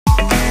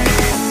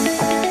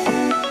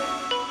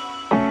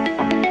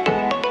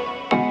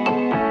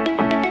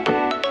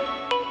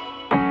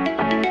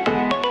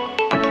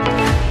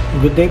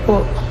Good day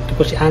po. Ito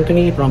po si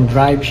Anthony from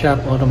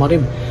DriveShop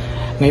Automotive.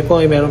 Ngayon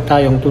po ay meron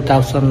tayong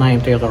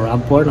 2009 Toyota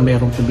Rav na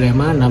mayroong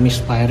problema na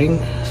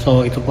misfiring.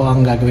 So ito po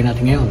ang gagawin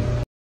natin ngayon.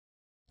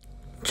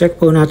 Check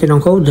po natin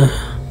ang code.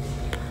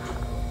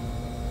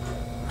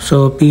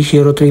 So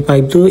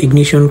P0352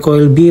 ignition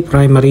coil B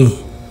primary.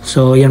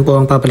 So yan po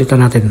ang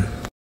papalitan natin.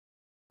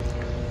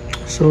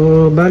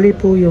 So bali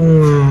po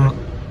yung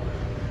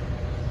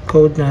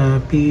code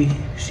na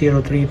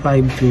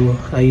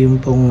P0352 ay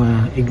yung pong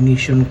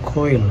ignition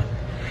coil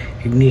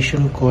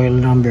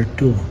number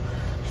 2.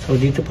 So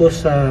dito po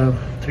sa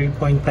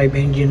 3.5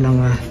 engine ng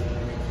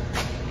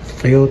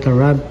Toyota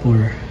Rav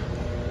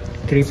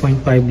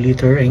 3.5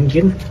 liter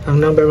engine, ang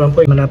number 1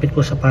 po ay malapit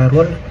po sa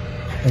firewall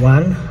 1.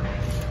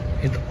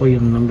 Ito po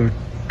yung number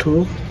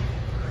 2,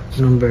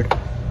 number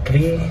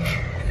 3,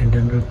 and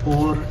then number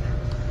 4,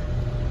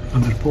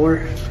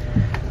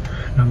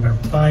 number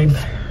 5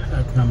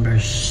 at number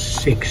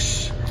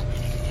 6.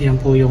 Yan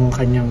po yung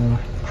kanyang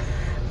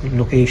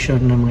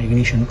location ng mga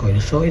ignition coil.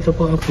 So ito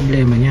po ang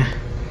problema niya.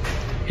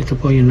 Ito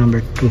po yung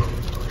number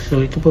 2. So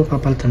ito po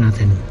papalitan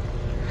natin.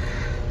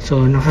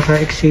 So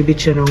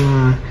nakaka-exhibit siya ng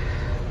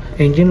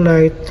engine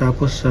light,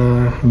 tapos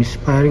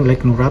misfiring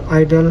like ng wrap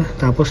idle,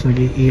 tapos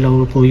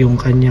nag-iilaw po yung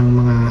kanyang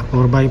mga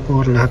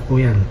 4x4, lahat po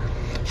yan.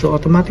 So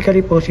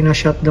automatically po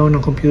sina-shutdown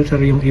ng computer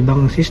yung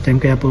ibang system,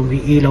 kaya po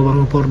iilaw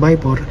ang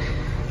 4x4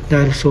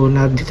 dahil so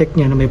na-detect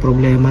niya na may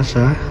problema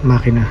sa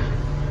makina.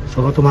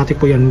 So automatic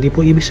po yan, hindi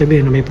po ibig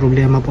sabihin na may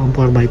problema po ang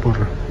 4x4.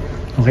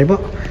 Okay po,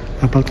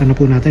 papalitan na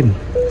po natin.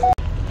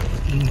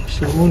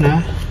 So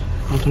una,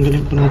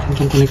 tanggalin po natin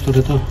itong connector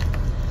ito.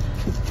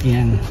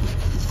 Yan,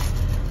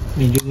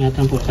 medyo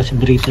ingatan po kasi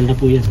brittle na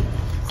po yan.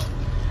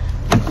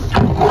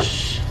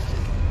 Tapos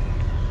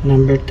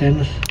number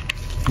 10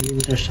 mm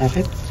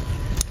socket,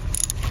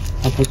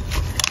 tapos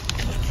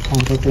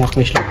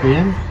counterclockwise lang po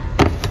yan.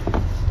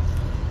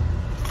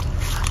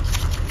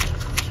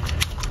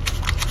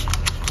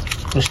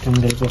 Tapos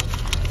tanggal po.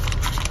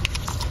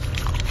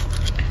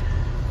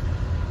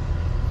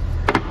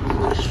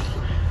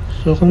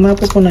 So kung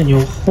mapupunan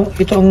nyo,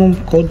 ito ang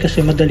code kasi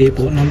madali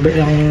po.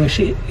 Ang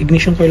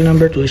ignition coil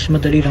number 2 is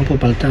madali lang po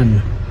palitan.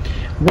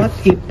 What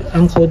if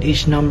ang code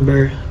is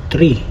number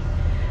 3?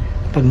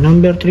 Pag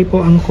number 3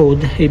 po ang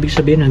code, ibig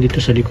sabihin nandito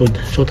sa likod.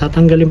 So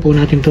tatanggalin po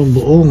natin itong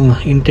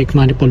buong intake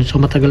manifold. So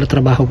matagal na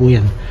trabaho po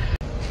yan.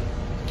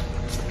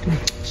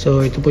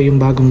 So ito po yung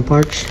bagong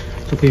parts.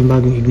 Ito po yung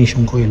bagong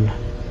ignition coil.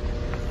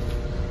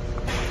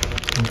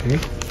 Okay,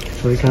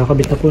 so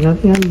ikakabit na po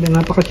natin yan.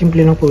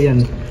 Napakasimple lang po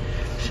yan.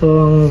 So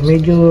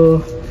medyo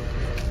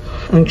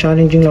ang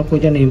challenging lang po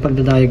dyan ay yung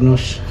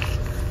pagdadiagnose.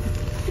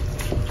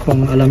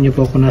 Kung alam nyo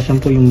po kung nasan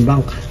po yung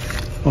bank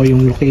o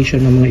yung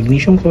location ng mga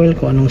ignition coil,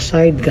 kung anong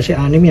side, kasi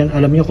anim yan,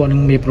 alam nyo kung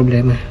anong may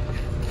problema.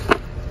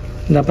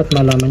 Dapat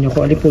malaman nyo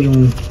kung alin po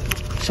yung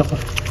sa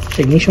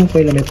ignition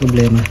coil na may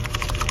problema.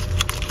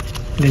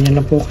 Ganyan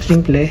lang po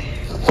kasimple,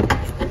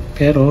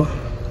 pero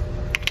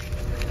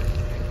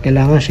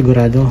kailangan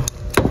sigurado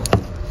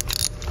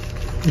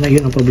na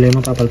yun ang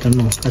problema papalitan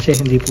mo, kasi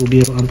hindi po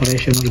biro ang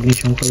presyo ng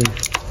ignition coil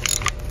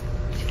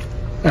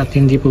at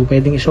hindi po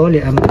pwedeng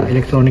isoli ang mga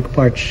electronic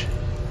parts.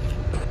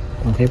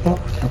 Okay po,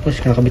 tapos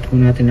kakabit po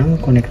natin ang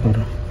connector.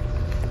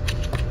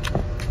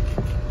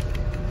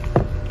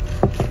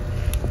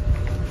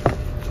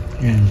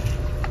 Yan.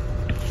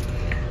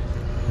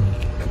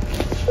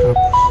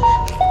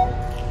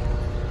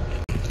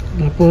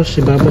 Tapos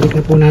ibabalik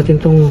na po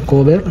natin tong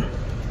cover.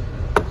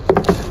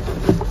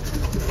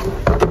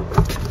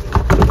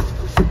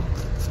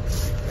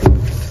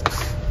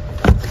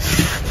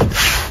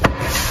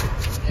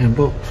 Ayan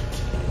po.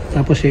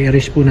 Tapos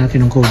i-erase po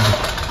natin ang code.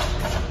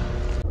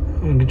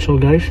 So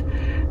guys,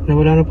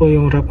 nawala na po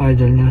yung wrap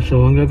idle nya.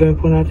 So ang gagawin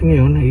po natin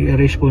ngayon,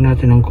 i-erase po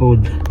natin ang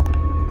code.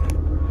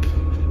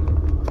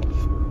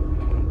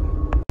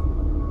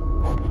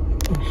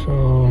 So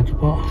ito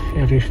po,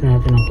 i-erase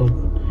natin ang code.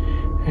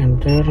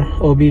 Enter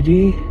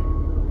OBD.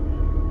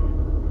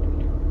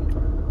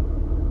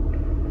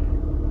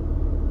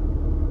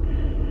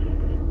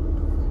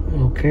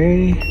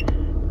 Okay.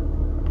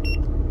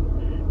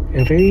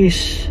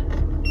 Erase.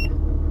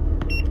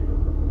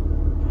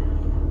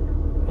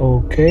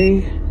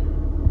 Okay.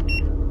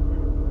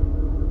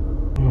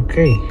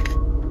 Okay.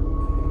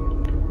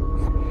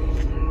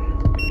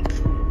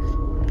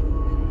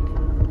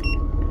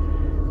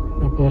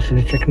 Tapos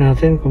i-check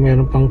natin kung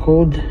meron pang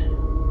code.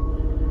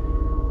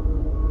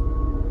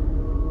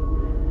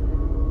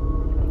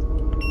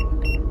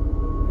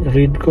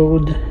 Read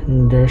code.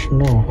 There's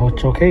no. Oh,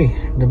 it's okay.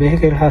 The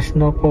vehicle has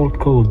no fault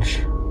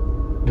codes.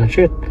 That's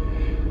it.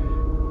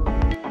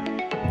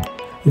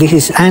 This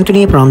is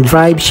Anthony from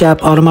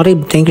DriveShop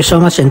Automotive. Thank you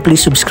so much and please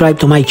subscribe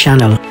to my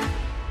channel.